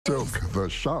Silk the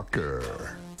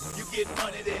Shocker. You get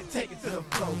money, then take it to the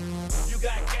floor. You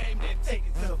got game, then take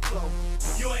it to the floor.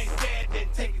 You ain't scared, then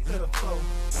take it to the floor.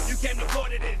 You came to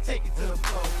party, then take it to the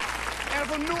floor. And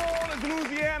from New Orleans,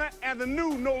 Louisiana, and the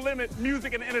new No Limit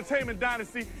music and entertainment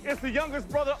dynasty, it's the youngest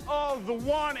brother of the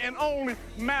one and only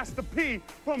Master P.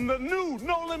 From the new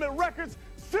No Limit Records,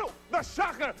 Silk the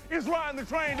Shocker is riding the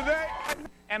train today.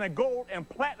 And a gold and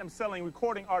platinum selling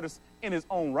recording artist in his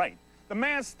own right. The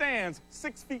man stands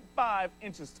 6 feet 5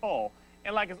 inches tall,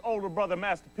 and like his older brother,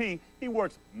 Master P, he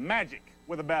works magic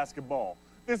with a basketball.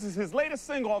 This is his latest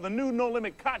single on the new No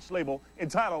Limit Koch label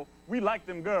entitled We Like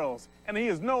Them Girls, and he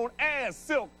is known as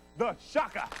Silk the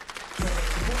Shocker.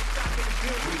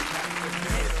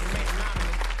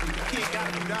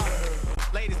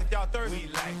 Ladies, if y'all thirsty,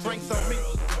 drinks on me,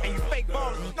 and you fake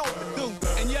ballers, you know what to do.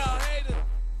 And y'all haters,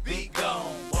 be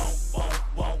gone,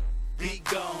 won't, be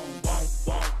gone,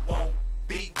 won't,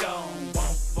 be gone,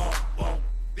 won't,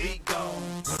 be gone.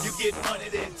 You get money,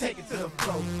 then take it to the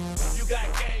floor. You got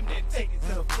game, then take it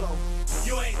to the floor.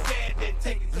 You ain't scared, then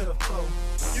take it to the floor.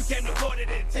 You came to party,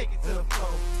 then take it to the floor.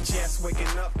 Just waking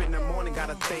up in the morning,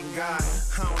 gotta thank God.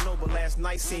 I don't know, but last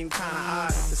night seemed kinda odd.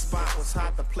 The spot was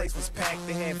hot, the place was packed.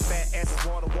 They had fat asses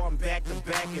water warm back to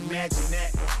back. Imagine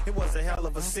that. It was a hell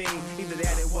of a scene. Either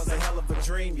that, it was a hell of a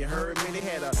dream. You heard me? They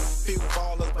had a few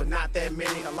ballers, but not that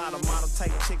many. A lot of model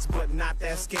type chicks, but not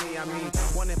that skinny. I mean,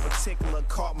 one in particular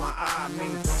caught my eye. I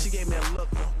mean, she gave me a look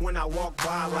when I walked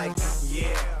by, like,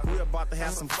 yeah, we're about to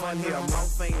have some fun here.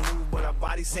 Mouth ain't moved, but her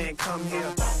body saying, come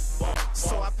here.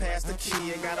 So I passed the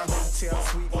key and got a hotel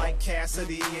suite like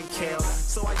Cassidy and Kel.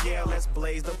 So I yell, let's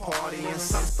blaze the party. And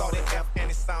some started F and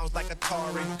it sounds like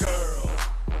Atari. Girl,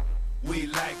 we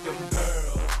like them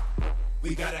girls.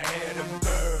 We gotta have them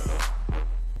girls.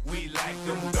 We like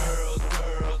them girls.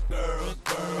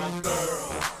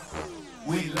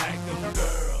 We like them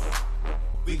girls.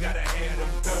 We gotta have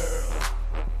them girls.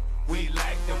 We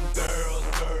like them girls.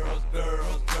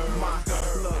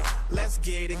 Look, let's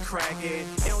get it crackin'.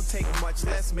 It don't take much,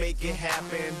 let's make it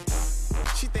happen.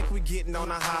 She think we getting on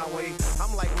the highway.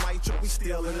 I'm like Mike Trick, we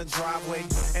still in the driveway.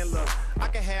 And look, I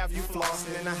can have you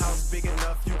flossing in a house big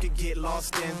enough you could get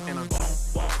lost in. And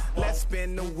let's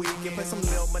spend the weekend, play some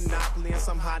little Monopoly and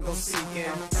some hide go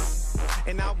seeking.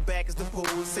 And out back is the pool.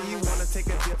 Say you wanna take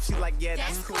a dip, she like, yeah,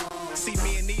 that's cool. See,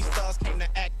 me and these stars came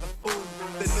to act the fool.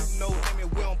 The new No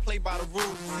Limit, we don't play by the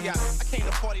rules. See, I came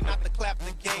to party, not to clap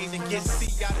the gaze and get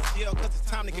C out of jail, cause it's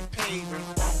time to get paid.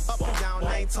 Up and down,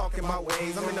 I ain't talking my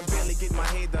ways. I'm in the belly, getting my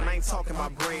head done, I ain't talking my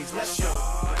braids. Let's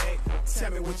shawty,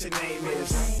 tell me what your name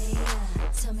is.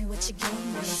 Tell me what your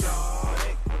game is.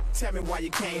 Shawty, tell me why you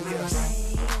came here.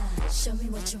 Show me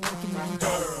what you're working on.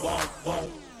 Girl,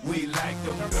 won't, we like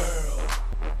them girls.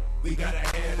 We gotta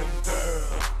have them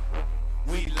girls.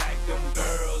 We like them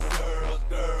girls.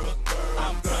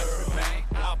 I'm country, man.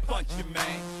 I'll punch you,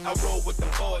 man. I roll with the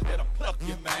boys that'll pluck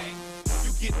you, man.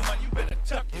 You get money, you better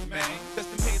tuck it, man. Cause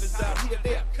the haters out here,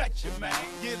 they'll cut you, man.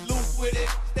 Get loose with it,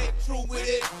 stay true with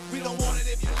it. We don't want it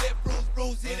if you let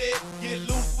bruise hit it. Get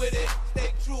loose with it,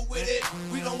 stay true with it.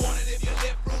 We don't want it if you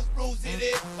let bruise hit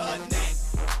it. Her neck,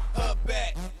 her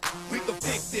back, we can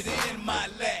fix it in my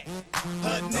lap.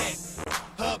 Her neck,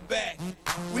 her back,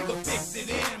 we can fix it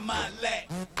in my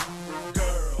lap.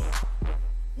 Girl,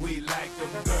 we like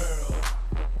them girls.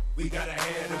 We gotta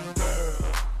have them girls.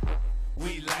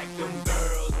 We like them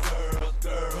girls.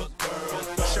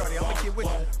 Shorty, I'ma get with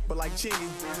you, but like Chingy,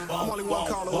 I'm only one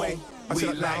call away. I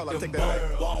said, nah, hold up, take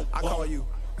that back. I call you.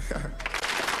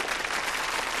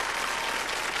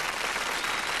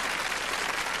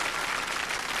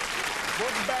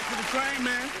 Welcome back to the train,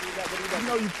 man. You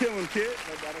know you killing, kid.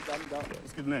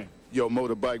 What's his name? Yo,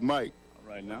 Motorbike Mike.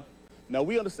 All right, now. Now,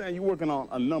 we understand you're working on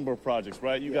a number of projects,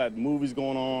 right? You got movies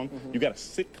going on. You got a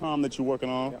sitcom that you're working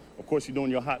on. Of course, you're doing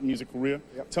your hot music career.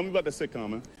 Tell me about the sitcom,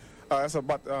 man. It's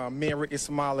about me and Ricky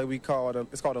Smiley.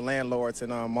 It's called The Landlords,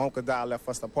 and my uncle died, left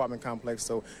us the apartment complex.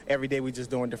 So every day we just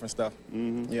doing different stuff.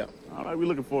 Yeah. All right, we're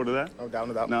looking forward to that. No doubt,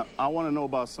 no doubt. Now, I want to know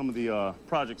about some of the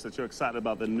projects that you're excited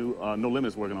about that new No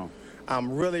Limits working on.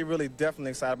 I'm really,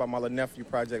 definitely excited about my little nephew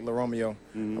project, La Romeo.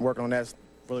 I'm working on that. It's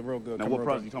really real good. Now, what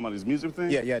project you talking about? His music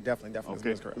thing? Yeah, definitely.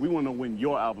 Okay. We want to know when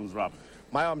your album's dropping.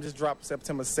 My album just dropped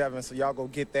September 7th, so y'all go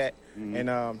get that.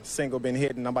 And single been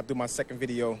hitting. I'm about to do my second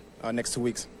video next 2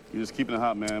 weeks. You're just keeping it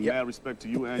hot, man. Mad respect to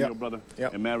you and your brother.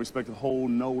 And mad respect to the whole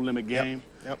No Limit game.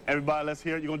 Everybody, let's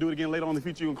hear it. You going to do it again later on in the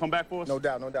future? You going to come back for us? No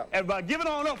doubt, no doubt. Everybody, give it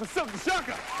on up for Silk the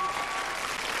Shocker.